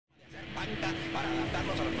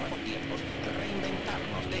adaptarnos a los nuevos tiempos,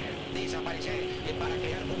 reinventarnos, desaparecer para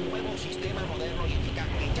crear un nuevo sistema moderno y eficaz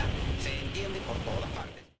que ya se entiende por todas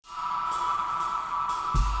partes.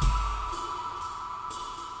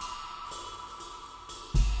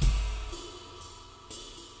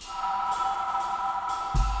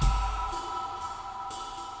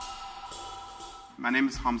 My name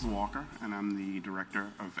is Hamza Walker, and I'm the director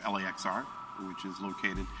of LAXART, which is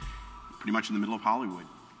located pretty much in the middle of Hollywood,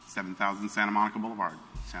 7000 Santa Monica Boulevard,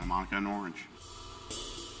 Santa Monica and Orange.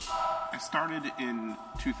 I started in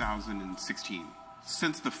 2016.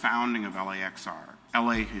 Since the founding of LAXART,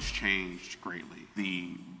 LA has changed greatly.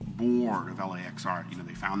 The board of LAXART,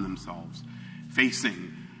 they found themselves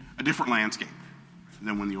facing a different landscape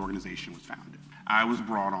than when the organization was founded. I was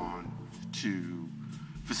brought on to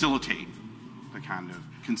facilitate the kind of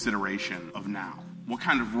consideration of now. What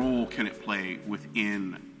kind of role can it play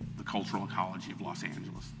within the cultural ecology of Los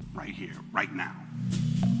Angeles, right here, right now?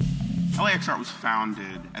 LAXART was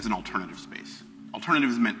founded as an alternative space.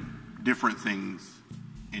 Alternatives meant different things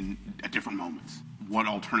at different moments. What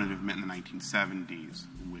alternative meant in the 1970s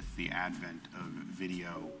with the advent of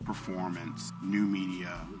video, performance, new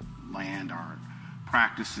media, land art,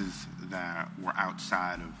 practices that were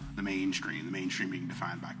outside of the mainstream being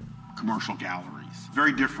defined by commercial galleries.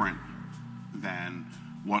 Very different than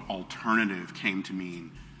what alternative came to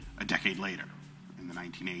mean a decade later in the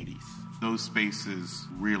 1980s. Those spaces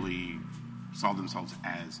really saw themselves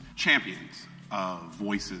as champions of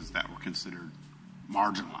voices that were considered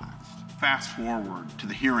marginalized. Fast forward to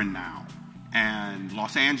the here and now, and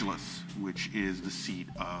Los Angeles, which is the seat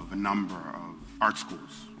of a number of art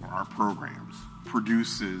schools or art programs,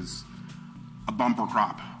 produces a bumper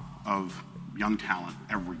crop of young talent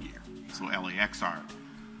every year. So LAXART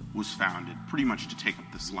was founded pretty much to take up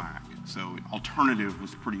the slack. So alternative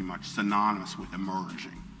was pretty much synonymous with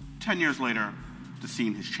emerging. 10 years later, the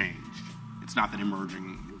scene has changed. It's not that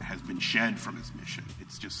emerging has been shed from its mission.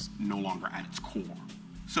 It's just no longer at its core.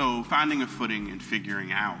 So finding a footing and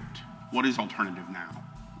figuring out what is alternative now,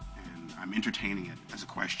 and I'm entertaining it as a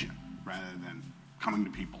question rather than coming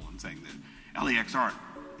to people and saying that LAXART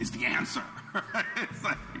is the answer. It's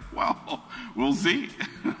like, well, we'll see.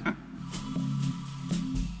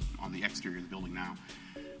 On the exterior of the building now,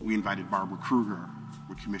 we invited Barbara Kruger.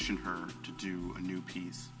 We commissioned her to do a new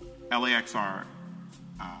piece. LAXART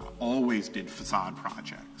always did facade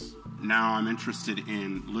projects. Now I'm interested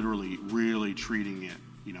in literally really treating it,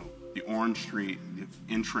 the Orange Street,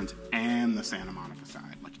 the entrance, and the Santa Monica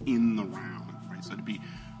side, like in the round, right? So to be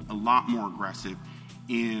a lot more aggressive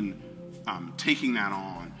in taking that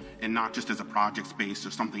on, and not just as a project space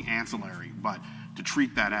or something ancillary, but to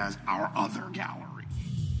treat that as our other gallery.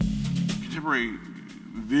 Contemporary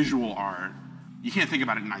visual art, you can't think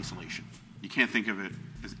about it in isolation. You can't think of it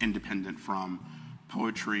as independent from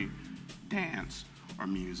poetry, dance, or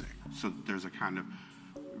music. So there's a kind of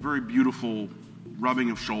very beautiful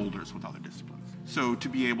rubbing of shoulders with other disciplines. So to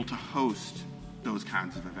be able to host those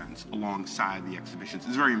kinds of events alongside the exhibitions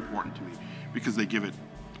is very important to me because they give it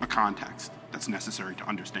a context that's necessary to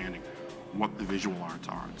understanding what the visual arts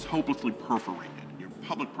are. It's hopelessly perforated. Your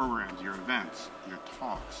public programs, your events, your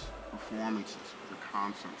talks, performances, your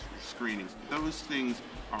concerts, your screenings, those things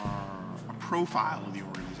are a profile of the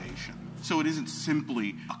organization. So it isn't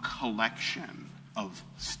simply a collection of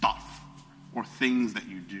stuff or things that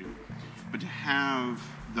you do, but to have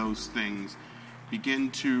those things begin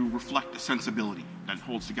to reflect a sensibility that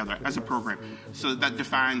holds together as a program so that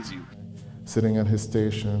defines you. Sitting at his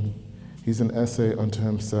station, he's an essay unto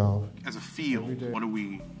himself. As a field, what do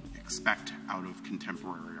we expect out of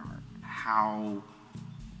contemporary art? How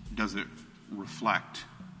does it reflect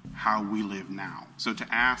how we live now? So to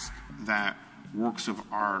ask that works of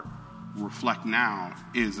art reflect now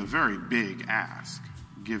is a very big ask,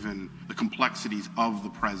 given the complexities of the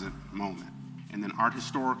present moment. And then art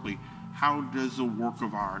historically, how does a work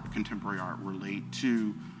of art, contemporary art, relate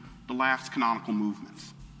to the last canonical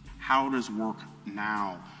movements? How does work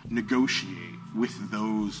now negotiate with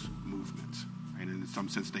those movements? Right? And in some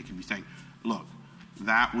sense, they can be saying, look,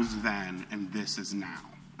 that was then and this is now.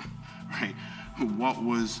 Right? What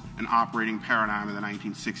was an operating paradigm in the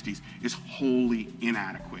 1960s is wholly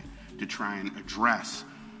inadequate to try and address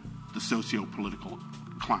the socio-political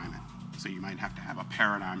climate. So you might have to have a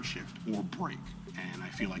paradigm shift or break. And I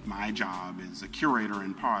feel like my job as a curator,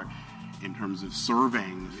 in part, in terms of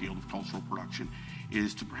surveying the field of cultural production,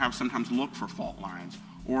 is to perhaps sometimes look for fault lines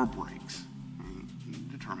or breaks and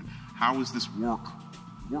determine how is this work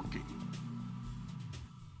working.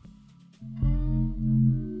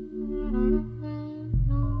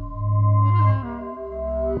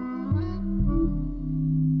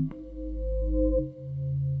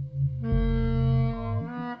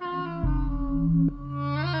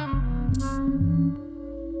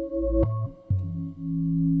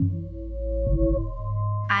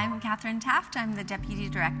 Kathryn Taft. I'm the Deputy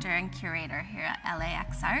Director and Curator here at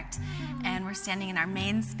LAXART, and we're standing in our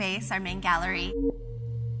main space, our main gallery.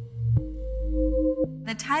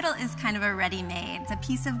 The title is kind of a ready-made. It's a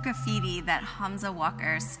piece of graffiti that Hamza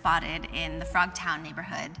Walker spotted in the Frogtown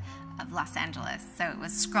neighborhood of Los Angeles. So it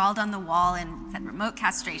was scrawled on the wall and said remote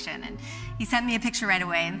castration, and he sent me a picture right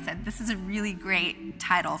away and said, this is a really great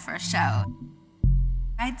title for a show.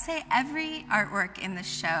 I'd say every artwork in the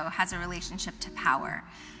show has a relationship to power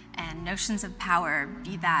and notions of power,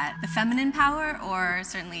 be that the feminine power or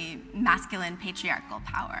certainly masculine patriarchal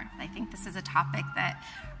power. I think this is a topic that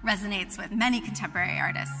resonates with many contemporary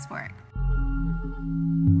artists' work.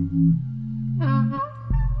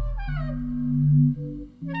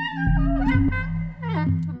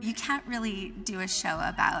 You can't really do a show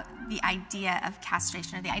about the idea of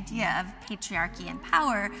castration or the idea of patriarchy and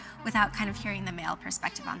power without kind of hearing the male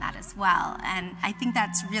perspective on that as well. And I think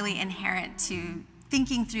that's really inherent to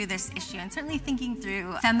thinking through this issue and certainly thinking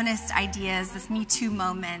through feminist ideas, this Me Too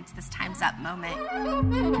moment, this Time's Up moment.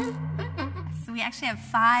 So we actually have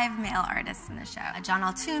 5 male artists in the show. John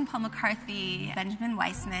Altoon, Paul McCarthy, Benjamin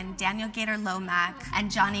Weissman, T Gaitor-Lomack, and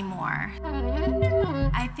Jahni Moore.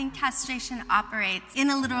 I think castration operates in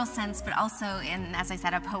a literal sense, but also in, as I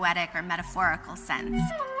said, a poetic or metaphorical sense.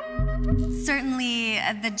 Certainly,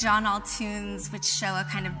 the John Altoons, which show a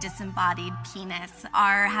kind of disembodied penis,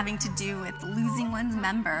 are having to do with losing one's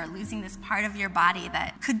member, losing this part of your body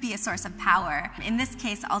that could be a source of power. In this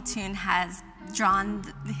case, Altoon has drawn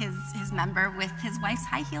his member with his wife's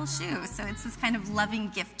high heel shoe, so it's this kind of loving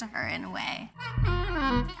gift to her in a way.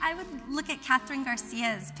 I would look at Kathryn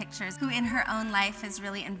Garcia's pictures, who in her own life is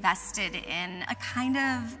really invested in a kind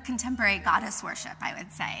of contemporary goddess worship, I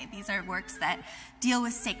would say. These are works that deal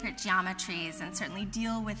with sacred geometries and certainly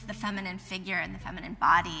deal with the feminine figure and the feminine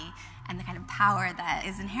body and the kind of power that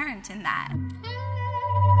is inherent in that.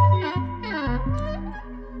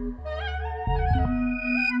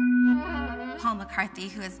 Paul McCarthy,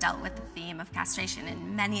 who has dealt with the theme of castration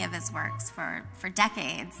in many of his works for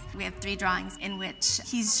decades. We have 3 drawings in which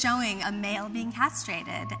he's showing a male being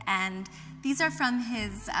castrated, and these are from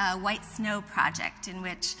his White Snow project, in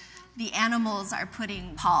which the animals are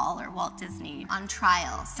putting Paul, or Walt Disney, on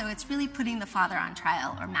trial. So it's really putting the father on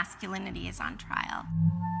trial, or masculinity is on trial.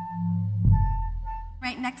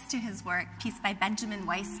 Right next to his work, a piece by Benjamin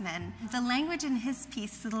Weissman, the language in his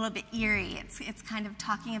piece is a little bit eerie. It's kind of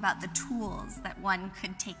talking about the tools that one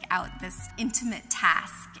could take out this intimate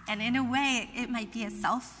task. And in a way, it might be a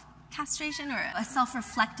self-castration or a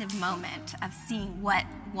self-reflective moment of seeing what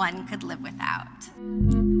one could live without.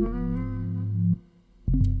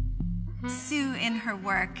 Sue, in her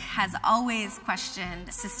work, has always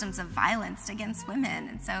questioned systems of violence against women.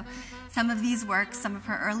 And so some of these works, some of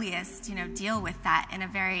her earliest, deal with that in a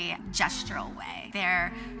very gestural way.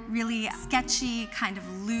 They're really sketchy, kind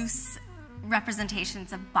of loose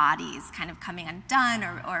representations of bodies kind of coming undone,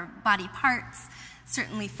 or body parts,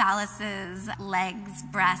 certainly phalluses, legs,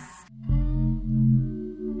 breasts.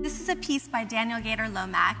 This is a piece by T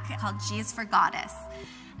Gaitor-Lomack called G is for Goddess.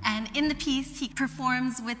 And in the piece, he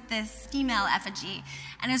performs with this female effigy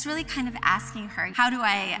and is really kind of asking her, how do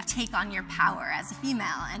I take on your power as a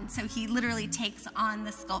female? And so he literally takes on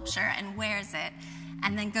the sculpture and wears it,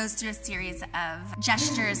 and then goes through a series of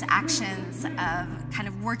gestures, actions of kind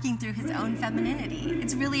of working through his own femininity.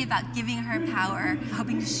 It's really about giving her power,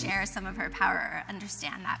 hoping to share some of her power or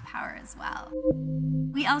understand that power as well.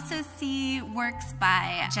 We also see works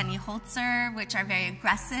by Jenny Holzer, which are very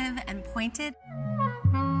aggressive and pointed.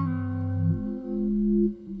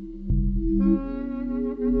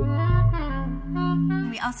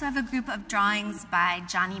 We also have a group of drawings by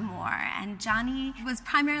Jahni Moore, and Jahni was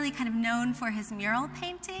primarily kind of known for his mural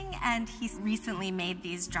painting, and he's recently made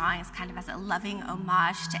these drawings kind of as a loving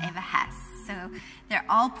homage to Eva Hess. So they're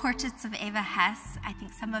all portraits of Eva Hess. I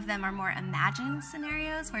think some of them are more imagined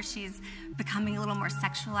scenarios where she's becoming a little more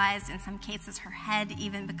sexualized. In some cases, her head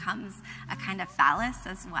even becomes a kind of phallus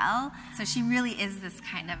as well. So she really is this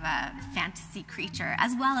kind of a fantasy creature,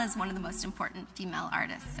 as well as one of the most important female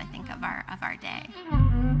artists, I think, of our day.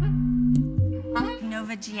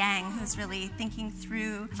 Nova Jiang, who's really thinking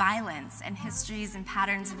through violence and histories and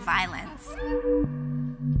patterns of violence.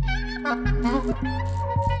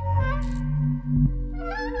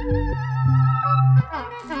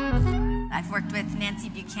 I've worked with Nancy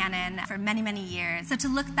Buchanan for many, many years. So to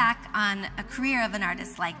look back on a career of an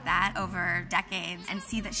artist like that over decades and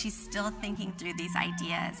see that she's still thinking through these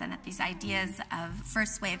ideas, and that these ideas of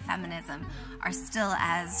first wave feminism are still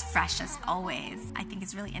as fresh as always, I think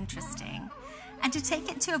is really interesting. and to take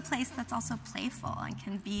it to a place that's also playful and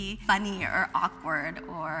can be funny or awkward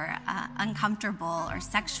or uncomfortable or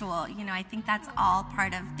sexual. You know, I think that's all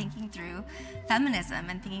part of thinking through feminism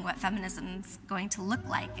and thinking what feminism's going to look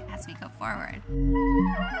like as we go forward.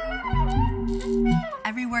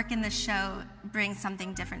 Every work in the show brings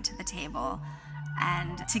something different to the table,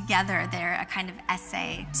 and together they're a kind of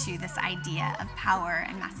essay to this idea of power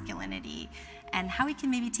and masculinity, and how we can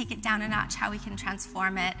maybe take it down a notch, how we can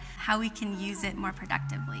transform it, how we can use it more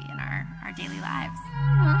productively in our daily lives.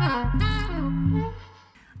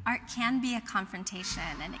 Art can be a confrontation,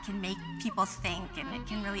 and it can make people think, and it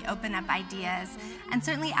can really open up ideas, and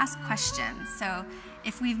certainly ask questions. So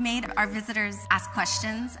if we've made our visitors ask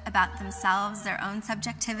questions about themselves, their own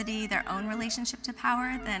subjectivity, their own relationship to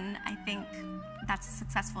power, then I think that's a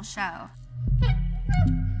successful show.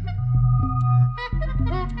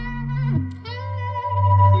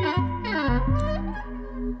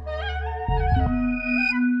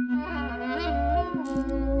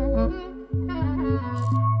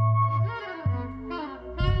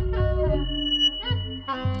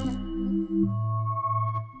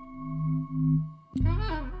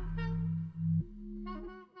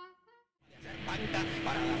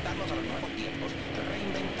 Para adaptarnos a los nuevos tiempos,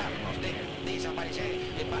 reinventarnos, desaparecer,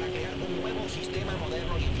 para crear un nuevo sistema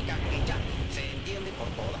moderno y eficaz que ya se entiende por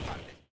todas partes.